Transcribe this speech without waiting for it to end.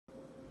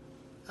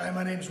Hi,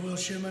 my name is Will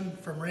Schumann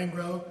from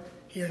Ringrow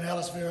here in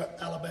Aliceville,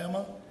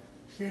 Alabama.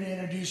 Here to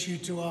introduce you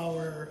to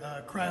our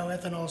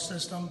cryo-ethanol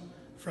system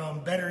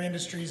from Better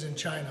Industries in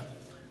China.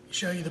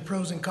 Show you the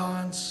pros and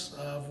cons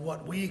of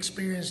what we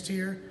experienced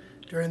here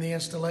during the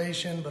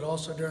installation, but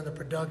also during the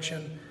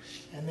production.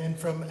 And then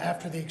from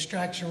after the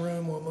extraction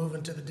room, we'll move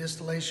into the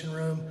distillation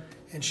room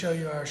and show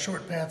you our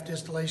short path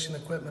distillation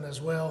equipment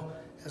as well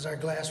as our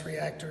glass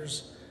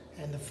reactors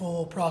and the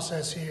full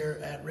process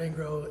here at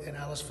Ringrow in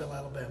Aliceville,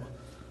 Alabama.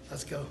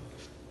 Let's go.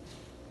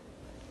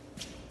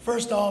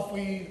 First off,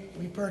 we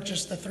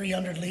purchased the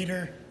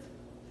 300-liter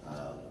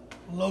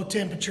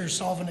low-temperature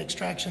solvent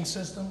extraction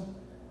system.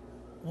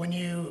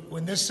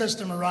 When this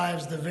system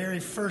arrives, the very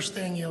first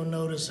thing you'll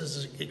notice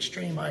is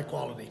extreme high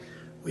quality.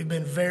 We've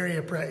been very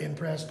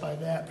impressed by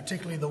that,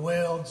 particularly the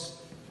welds.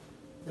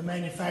 The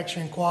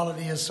manufacturing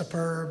quality is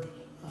superb.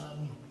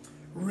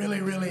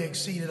 Really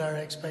exceeded our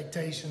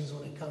expectations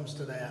when it comes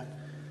to that.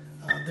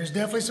 There's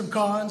definitely some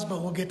cons,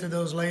 but we'll get to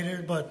those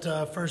later. But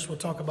first, we'll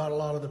talk about a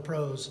lot of the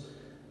pros.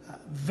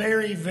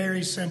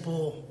 Very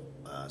simple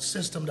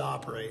system to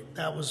operate.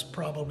 That was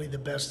probably the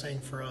best thing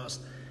for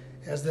us,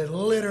 as that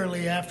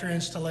literally after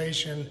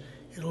installation,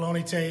 it'll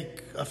only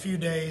take a few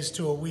days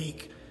to a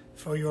week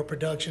for your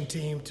production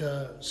team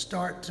to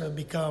start to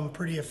become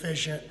pretty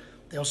efficient.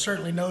 They'll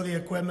certainly know the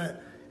equipment,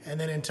 and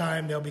then in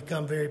time, they'll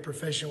become very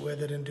proficient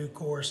with it in due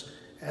course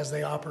as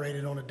they operate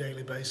it on a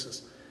daily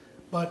basis.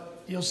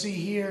 But you'll see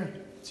here,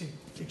 it's an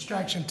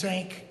extraction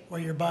tank where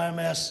your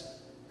biomass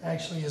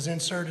actually is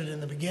inserted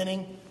in the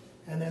beginning,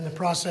 and then the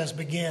process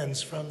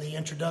begins from the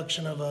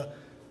introduction of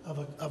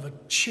a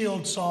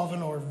chilled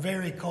solvent or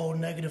very cold,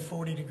 negative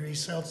 40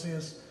 degrees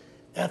Celsius,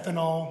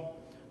 ethanol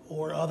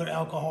or other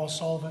alcohol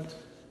solvent.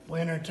 We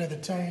enter into the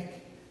tank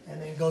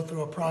and then go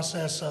through a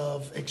process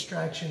of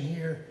extraction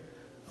here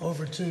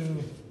over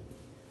to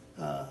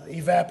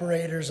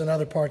evaporators and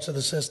other parts of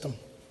the system.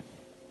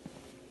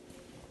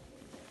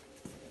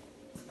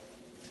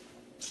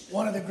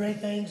 One of the great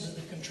things is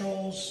the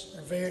controls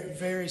are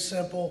very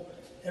simple.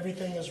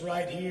 Everything is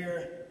right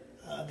here.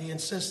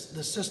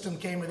 The system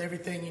came with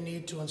everything you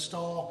need to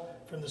install,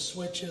 from the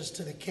switches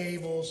to the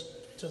cables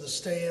to the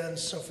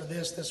stands. So for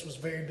this was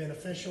very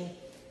beneficial.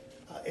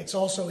 It's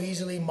also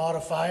easily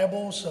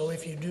modifiable. So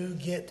if you do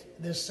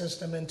get this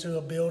system into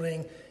a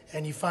building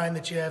and you find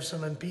that you have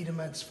some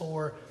impediments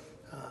for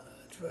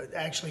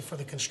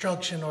the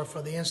construction or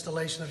for the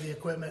installation of the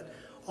equipment,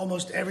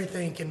 almost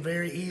everything can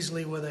very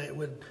easily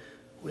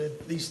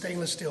with these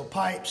stainless steel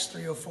pipes,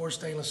 304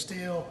 stainless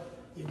steel.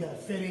 You've got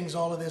fittings.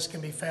 All of this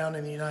can be found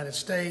in the United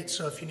States.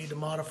 So if you need to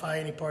modify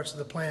any parts of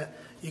the plant,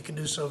 you can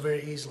do so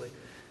very easily.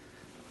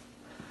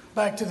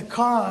 Back to the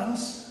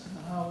cons.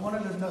 One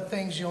of the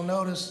things you'll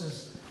notice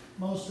is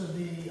most of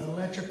the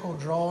electrical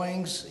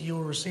drawings you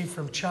will receive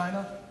from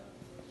China.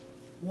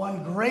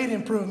 One great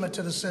improvement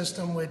to the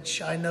system,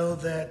 which I know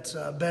that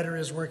Better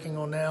is working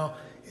on now,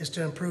 is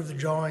to improve the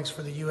drawings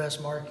for the U.S.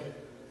 market.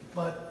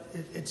 But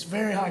it's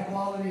very high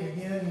quality.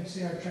 Again, you can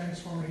see our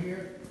transformer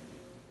here.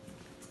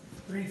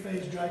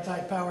 3-phase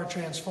dry-type power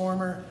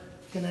transformer,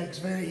 connects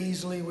very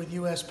easily with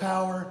U.S.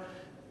 power.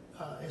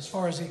 As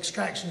far as the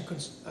extraction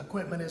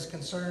equipment is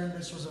concerned,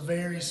 this was a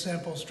very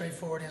simple,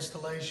 straightforward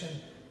installation.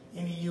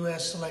 Any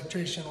U.S.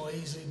 electrician will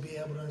easily be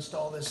able to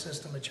install this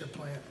system at your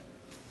plant.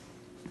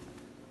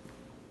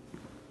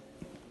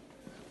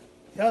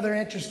 The other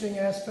interesting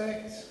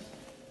aspect,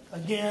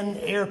 again,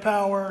 air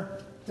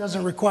power,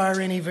 doesn't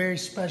require any very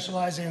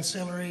specialized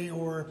ancillary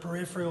or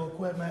peripheral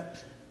equipment.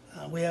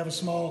 We have a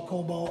small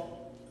cobalt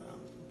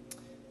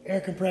air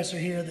compressor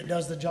here that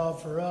does the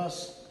job for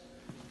us.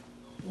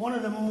 One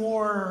of the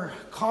more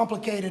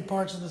complicated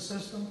parts of the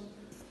system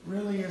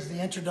really is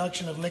the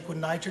introduction of liquid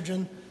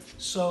nitrogen.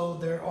 So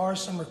there are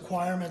some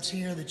requirements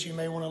here that you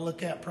may want to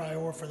look at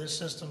prior for this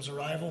system's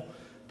arrival,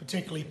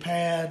 particularly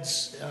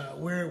pads.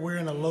 We're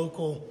in a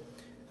local,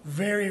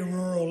 very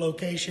rural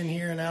location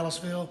here in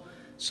Aliceville.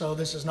 So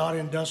this is not an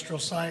industrial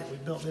site. We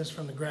built this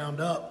from the ground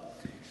up.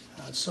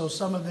 So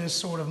some of this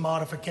sort of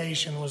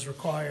modification was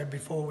required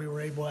before we were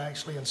able to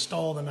actually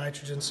install the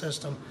nitrogen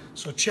system.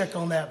 So check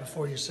on that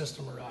before your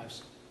system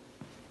arrives.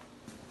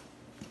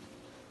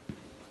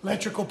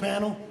 Electrical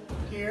panel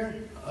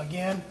here,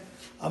 again,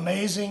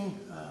 amazing.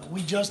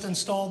 We just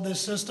installed this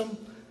system.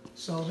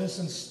 So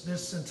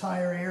this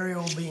entire area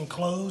will be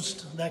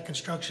enclosed. That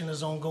construction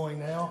is ongoing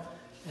now.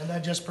 And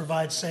that just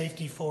provides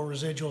safety for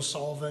residual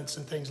solvents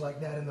and things like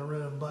that in the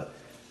room. But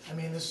I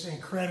mean, this is an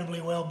incredibly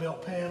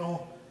well-built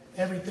panel.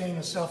 Everything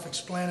is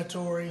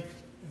self-explanatory.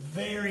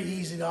 Very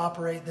easy to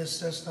operate this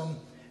system.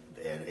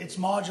 It's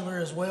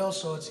modular as well,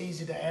 so it's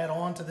easy to add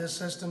on to this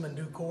system in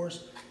due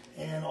course.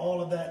 And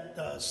all of that,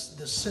 the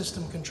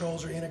system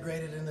controls are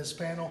integrated in this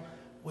panel,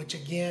 which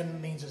again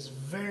means it's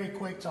very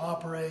quick to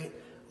operate.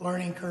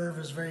 Learning curve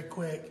is very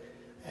quick,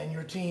 and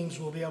your teams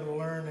will be able to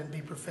learn and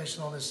be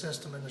proficient on this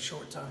system in a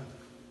short time.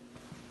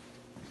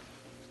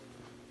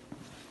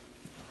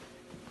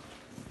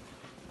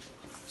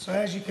 So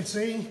as you can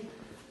see,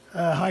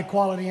 high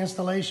quality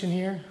installation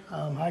here,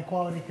 high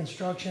quality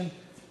construction.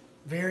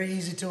 Very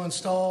easy to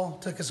install.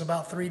 Took us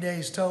about 3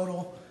 days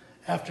total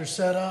after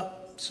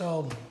setup.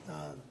 So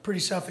pretty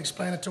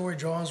self-explanatory.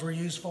 Drawings were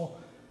useful.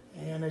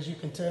 And as you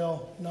can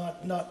tell,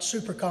 not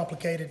super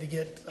complicated to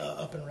get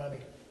up and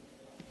running.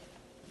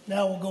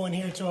 Now we'll go in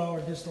here to our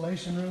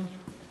distillation room.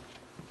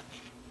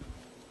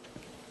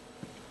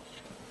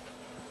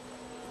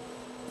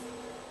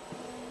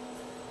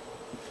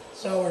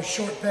 So our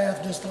short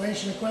path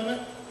distillation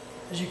equipment,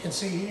 as you can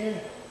see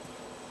here.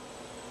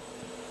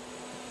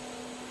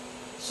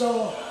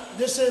 So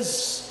this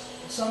is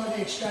some of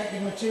the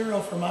extracted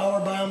material from our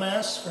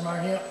biomass, from our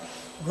hemp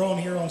grown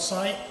here on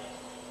site.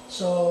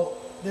 So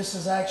this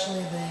is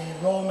actually the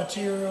raw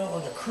material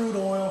or the crude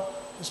oil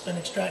that's been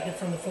extracted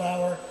from the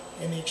flower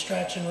in the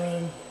extraction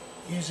room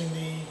using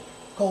the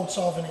cold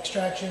solvent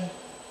extraction.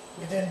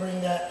 We then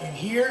bring that in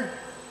here.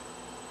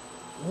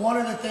 One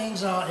of the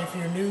things, if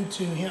you're new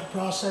to hemp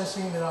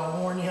processing, that I'll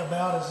warn you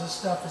about is this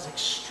stuff is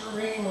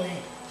extremely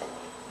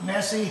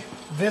messy,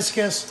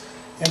 viscous,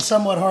 and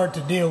somewhat hard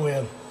to deal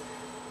with.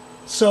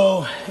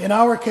 So in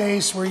our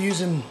case, we're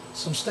using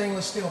some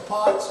stainless steel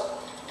pots.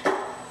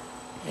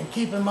 And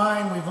keep in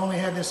mind, we've only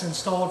had this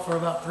installed for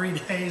about 3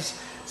 days,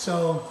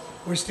 so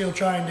we're still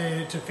trying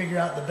to figure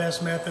out the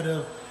best method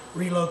of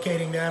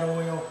relocating that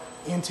oil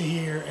into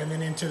here and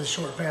then into the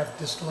short path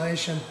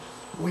distillation.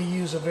 We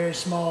use a very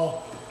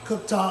small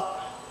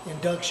cooktop,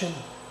 induction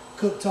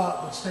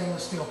cooktop with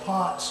stainless steel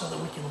pots so that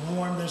we can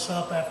warm this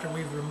up after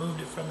we've removed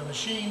it from the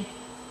machine.